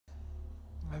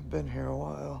I've been here a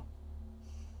while.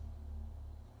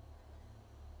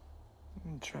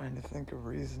 I'm trying to think of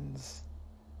reasons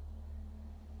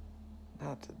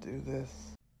not to do this.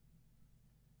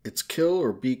 It's Kill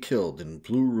or Be Killed in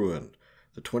Blue Ruin,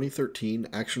 the 2013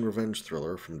 action revenge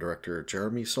thriller from director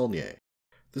Jeremy Saulnier.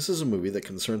 This is a movie that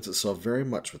concerns itself very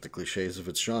much with the cliches of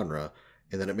its genre,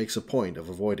 and that it makes a point of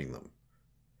avoiding them.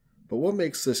 But what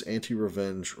makes this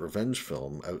anti-revenge revenge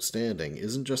film outstanding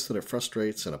isn't just that it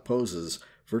frustrates and opposes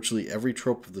virtually every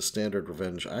trope of the standard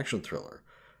revenge action thriller,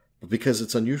 but because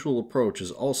its unusual approach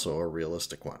is also a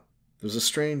realistic one. There's a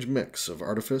strange mix of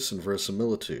artifice and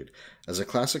verisimilitude as a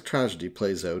classic tragedy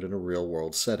plays out in a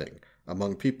real-world setting,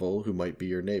 among people who might be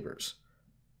your neighbors.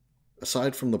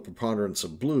 Aside from the preponderance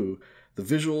of blue, the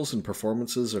visuals and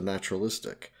performances are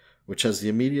naturalistic, which has the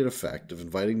immediate effect of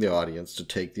inviting the audience to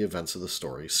take the events of the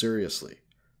story seriously.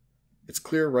 It's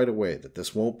clear right away that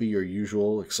this won't be your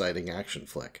usual exciting action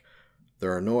flick.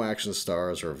 There are no action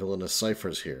stars or villainous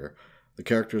ciphers here. The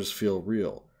characters feel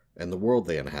real, and the world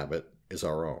they inhabit is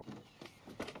our own.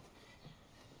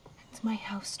 It's my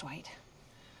house, Dwight.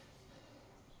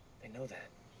 They know that.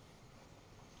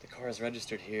 The car is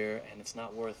registered here, and it's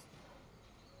not worth...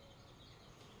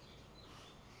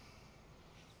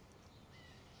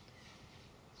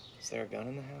 Is there a gun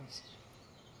in the house?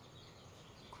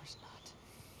 Of course not.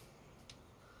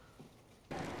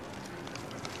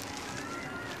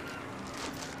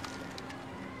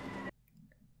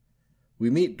 We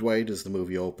meet Dwight as the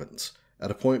movie opens,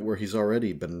 at a point where he's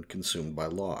already been consumed by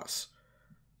loss.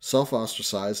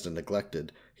 Self-ostracized and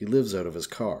neglected, he lives out of his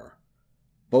car.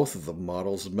 Both of them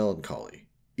models of melancholy,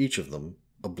 each of them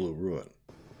a blue ruin.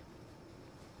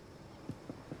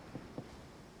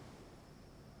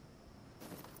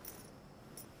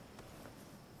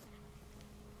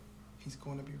 He's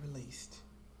going to be released.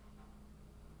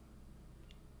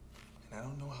 And I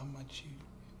don't know how much you...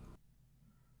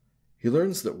 He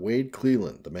learns that Wade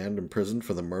Cleland, the man imprisoned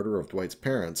for the murder of Dwight's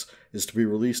parents, is to be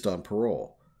released on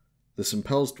parole. This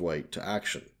impels Dwight to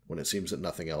action when it seems that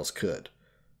nothing else could.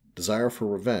 Desire for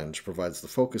revenge provides the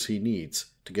focus he needs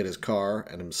to get his car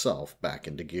and himself back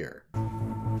into gear.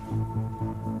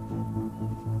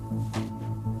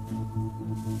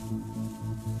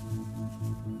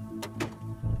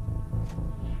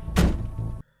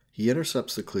 He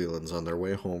intercepts the Clelands on their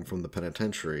way home from the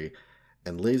penitentiary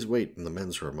and lays wait in the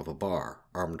men's room of a bar,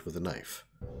 armed with a knife.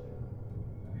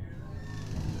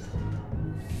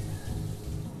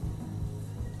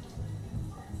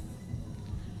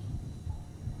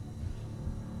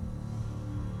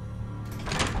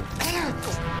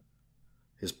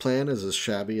 His plan is as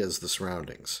shabby as the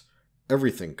surroundings.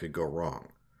 Everything could go wrong.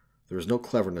 There is no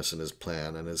cleverness in his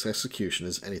plan, and his execution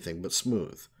is anything but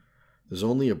smooth. There's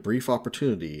only a brief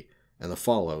opportunity and the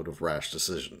fallout of rash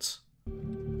decisions.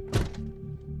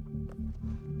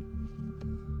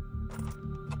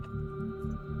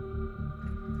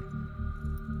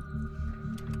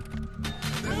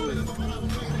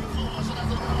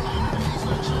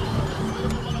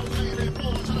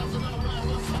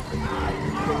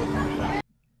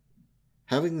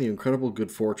 Having the incredible good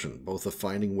fortune both of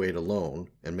finding Wade alone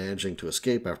and managing to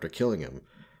escape after killing him,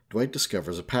 Dwight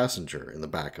discovers a passenger in the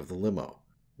back of the limo.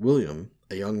 William,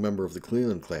 a young member of the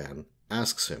Cleland clan,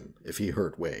 asks him if he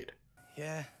hurt Wade.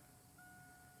 Yeah.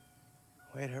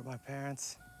 Wade hurt my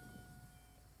parents.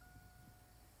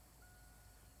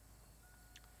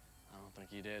 I don't think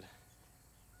you did.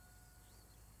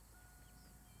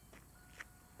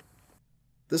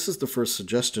 This is the first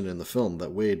suggestion in the film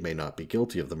that Wade may not be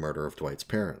guilty of the murder of Dwight's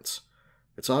parents.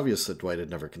 It's obvious that Dwight had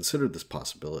never considered this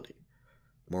possibility.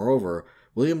 Moreover,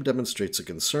 William demonstrates a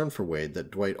concern for Wade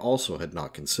that Dwight also had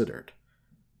not considered.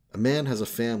 A man has a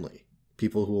family,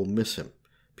 people who will miss him,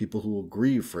 people who will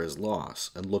grieve for his loss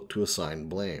and look to assign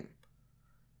blame.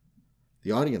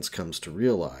 The audience comes to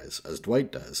realize, as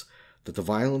Dwight does, that the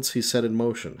violence he set in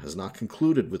motion has not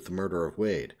concluded with the murder of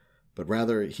Wade, but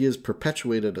rather he has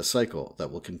perpetuated a cycle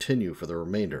that will continue for the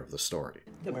remainder of the story.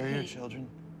 Where are your children?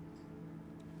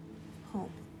 Home.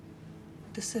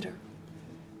 The sitter.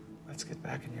 Let's get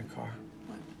back in your car.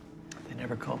 What? They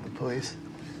never called the police.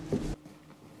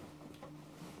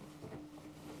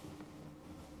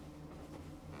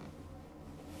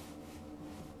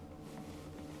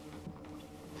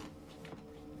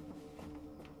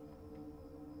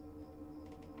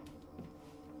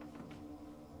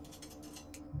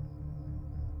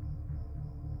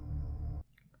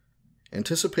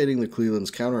 Anticipating the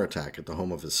Cleland's counterattack at the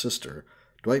home of his sister,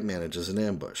 Dwight manages an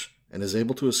ambush and is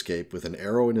able to escape with an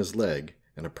arrow in his leg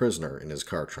and a prisoner in his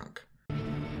car trunk.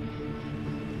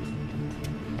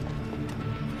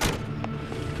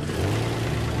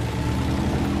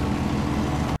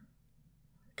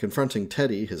 Confronting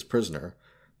Teddy, his prisoner,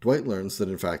 Dwight learns that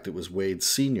in fact it was Wade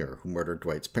Sr. who murdered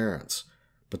Dwight's parents,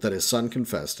 but that his son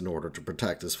confessed in order to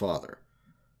protect his father.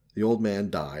 The old man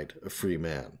died a free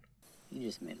man. You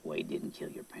just meant Wade didn't kill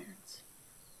your parents.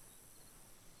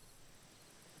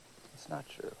 It's not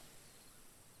true.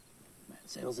 That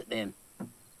settles it then. That's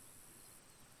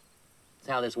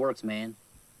how this works, man.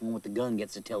 The one with the gun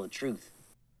gets to tell the truth.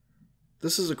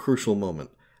 This is a crucial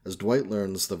moment, as Dwight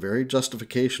learns the very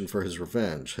justification for his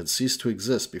revenge had ceased to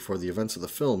exist before the events of the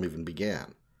film even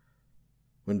began.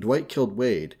 When Dwight killed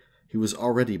Wade, he was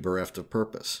already bereft of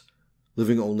purpose,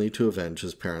 living only to avenge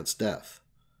his parents' death.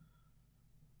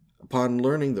 Upon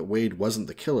learning that Wade wasn't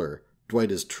the killer,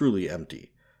 Dwight is truly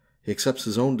empty. He accepts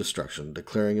his own destruction,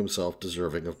 declaring himself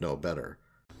deserving of no better.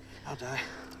 I'll die.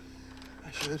 I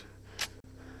should.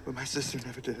 But my sister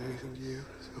never did anything to you,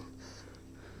 so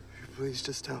please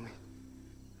just tell me.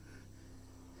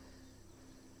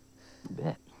 You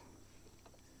bet.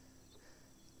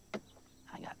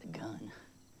 I got the gun.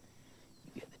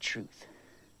 You get the truth.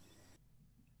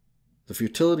 The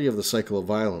futility of the cycle of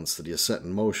violence that he has set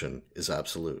in motion is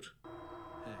absolute.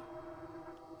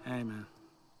 Hey, man.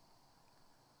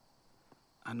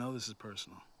 I know this is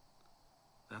personal.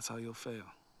 That's how you'll fail.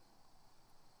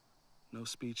 No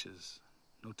speeches,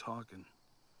 no talking.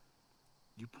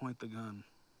 You point the gun.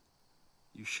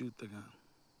 You shoot the gun.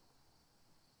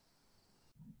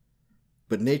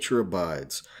 But nature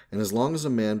abides, and as long as a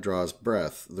man draws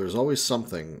breath, there's always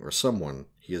something or someone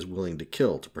he is willing to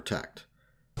kill to protect.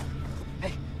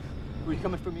 Hey, were you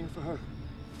coming for me or for her?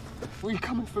 Were you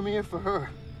coming for me or for her?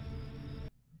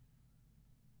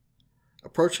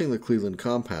 Approaching the Cleveland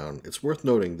compound, it's worth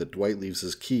noting that Dwight leaves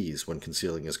his keys when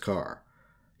concealing his car.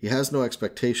 He has no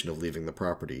expectation of leaving the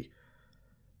property.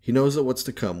 He knows that what's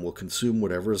to come will consume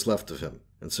whatever is left of him,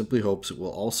 and simply hopes it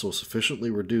will also sufficiently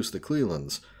reduce the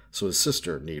Clevelands so his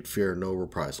sister need fear no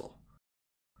reprisal.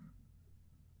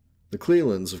 The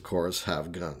Clevelands, of course,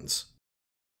 have guns.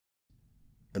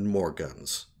 And more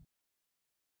guns.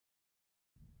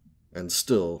 And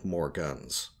still more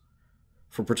guns.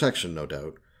 For protection, no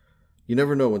doubt. You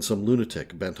never know when some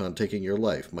lunatic bent on taking your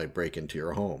life might break into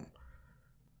your home.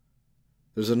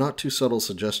 There's a not too subtle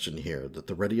suggestion here that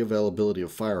the ready availability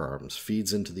of firearms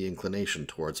feeds into the inclination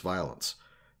towards violence,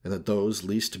 and that those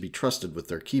least to be trusted with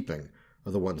their keeping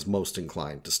are the ones most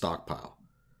inclined to stockpile.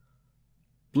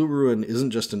 Blue Ruin isn't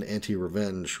just an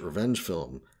anti-revenge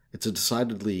film, it's a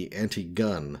decidedly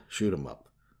anti-gun shoot-'em-up.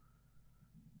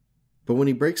 But when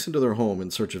he breaks into their home in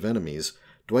search of enemies,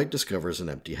 Dwight discovers an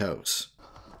empty house.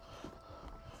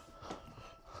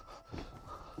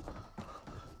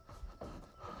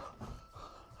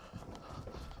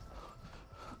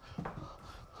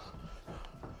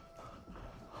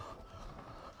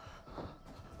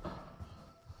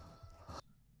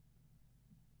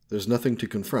 There's nothing to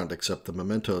confront except the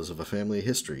mementos of a family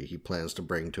history he plans to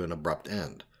bring to an abrupt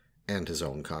end, and his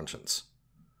own conscience.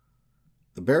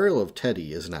 The burial of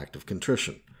Teddy is an act of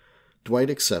contrition. Dwight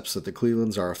accepts that the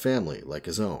Clevelands are a family like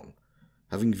his own.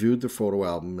 Having viewed the photo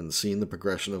album and seen the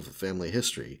progression of the family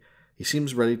history, he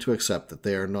seems ready to accept that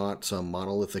they are not some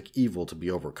monolithic evil to be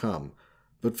overcome,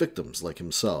 but victims like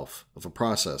himself of a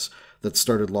process that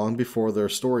started long before their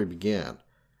story began,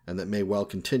 and that may well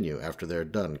continue after they are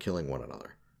done killing one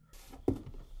another.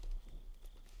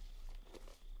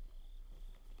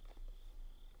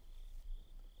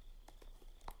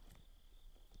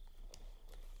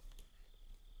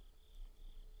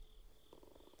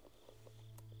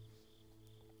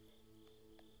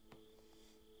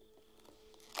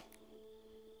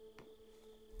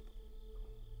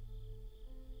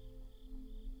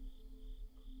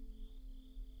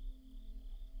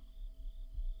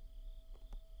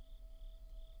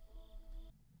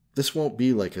 This won't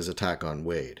be like his attack on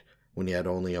Wade, when he had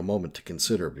only a moment to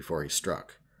consider before he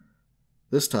struck.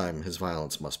 This time, his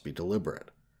violence must be deliberate.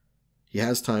 He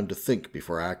has time to think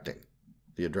before acting,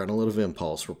 the adrenaline of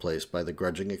impulse replaced by the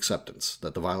grudging acceptance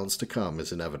that the violence to come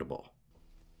is inevitable.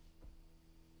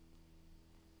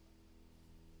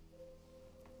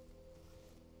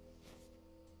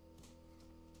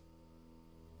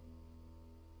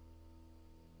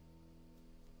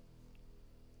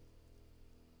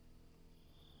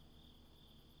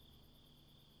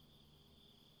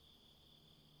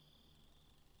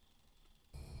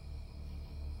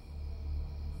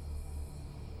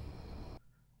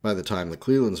 By the time the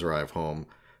Clevelands arrive home,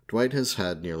 Dwight has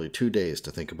had nearly 2 days to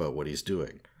think about what he's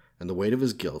doing, and the weight of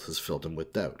his guilt has filled him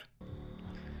with doubt.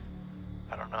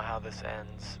 I don't know how this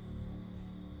ends,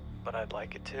 but I'd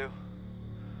like it to.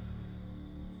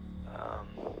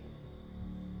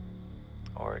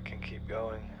 Or it can keep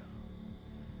going.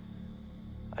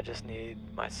 I just need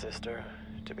my sister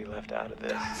to be left out of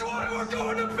this. That's why we're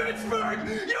going to Pittsburgh,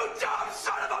 you dumb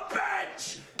son of a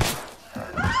bitch!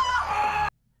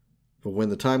 But when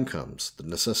the time comes, the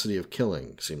necessity of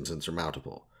killing seems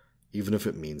insurmountable, even if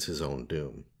it means his own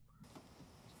doom.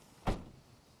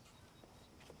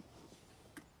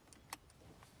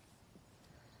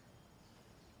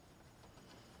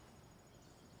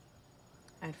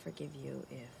 I'd forgive you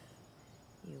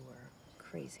if you were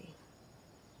crazy.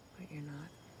 But you're not.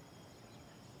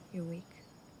 You're weak.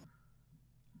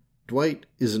 Dwight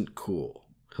isn't cool.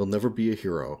 He'll never be a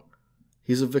hero.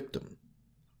 He's a victim,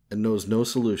 and knows no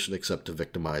solution except to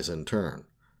victimize in turn.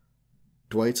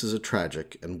 Dwight's is a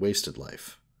tragic and wasted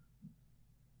life.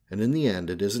 And in the end,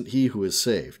 it isn't he who is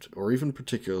saved, or even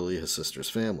particularly his sister's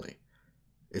family.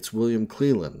 It's William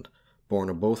Cleland, born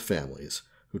of both families,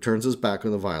 who turns his back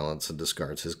on the violence and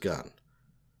discards his gun.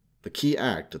 The key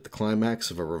act at the climax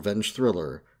of a revenge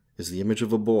thriller is the image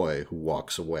of a boy who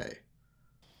walks away.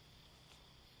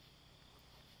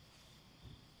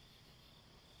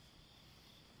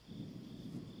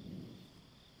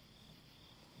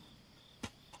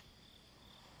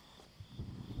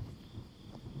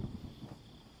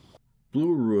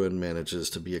 Blue Ruin manages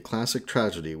to be a classic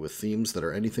tragedy with themes that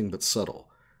are anything but subtle,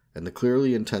 and the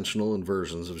clearly intentional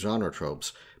inversions of genre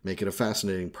tropes make it a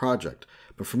fascinating project,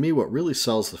 but for me what really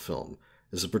sells the film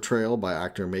is the portrayal by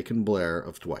actor Macon Blair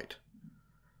of Dwight.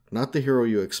 Not the hero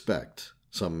you expect,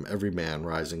 some everyman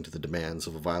rising to the demands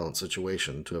of a violent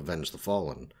situation to avenge the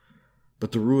fallen,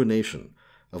 but the ruination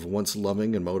of a once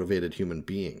loving and motivated human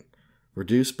being,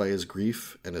 reduced by his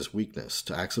grief and his weakness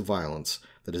to acts of violence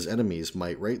that his enemies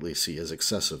might rightly see as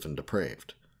excessive and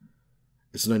depraved.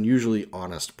 It's an unusually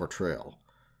honest portrayal.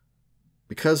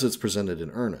 Because it's presented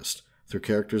in earnest, through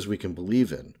characters we can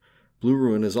believe in, Blue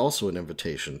Ruin is also an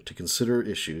invitation to consider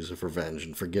issues of revenge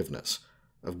and forgiveness,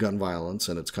 of gun violence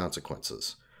and its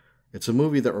consequences. It's a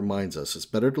movie that reminds us it's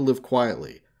better to live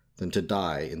quietly than to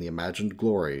die in the imagined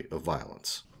glory of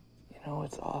violence. You know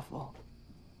what's awful?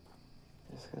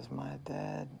 Just because my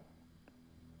dad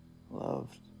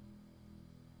loved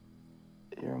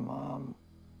your mom,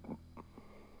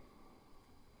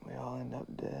 we all end up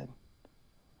dead.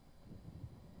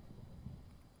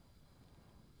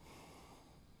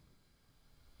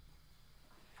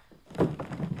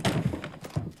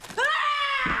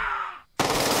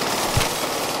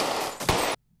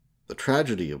 The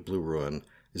tragedy of Blue Ruin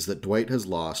is that Dwight has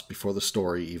lost before the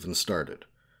story even started,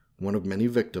 one of many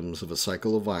victims of a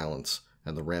cycle of violence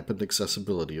and the rampant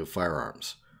accessibility of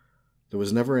firearms. There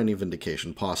was never any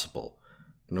vindication possible,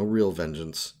 no real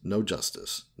vengeance, no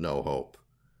justice, no hope.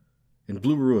 In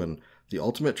Blue Ruin, the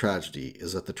ultimate tragedy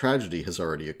is that the tragedy has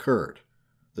already occurred,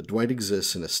 that Dwight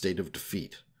exists in a state of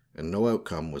defeat, and no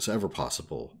outcome was ever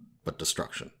possible but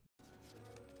destruction.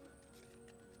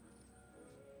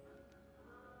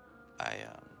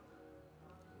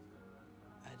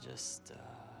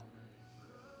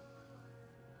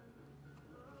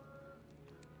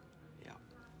 Yeah.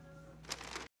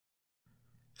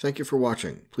 Thank you for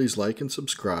watching. Please like and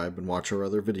subscribe and watch our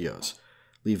other videos.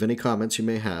 Leave any comments you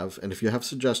may have, and if you have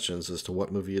suggestions as to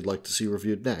what movie you'd like to see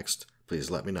reviewed next, please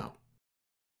let me know.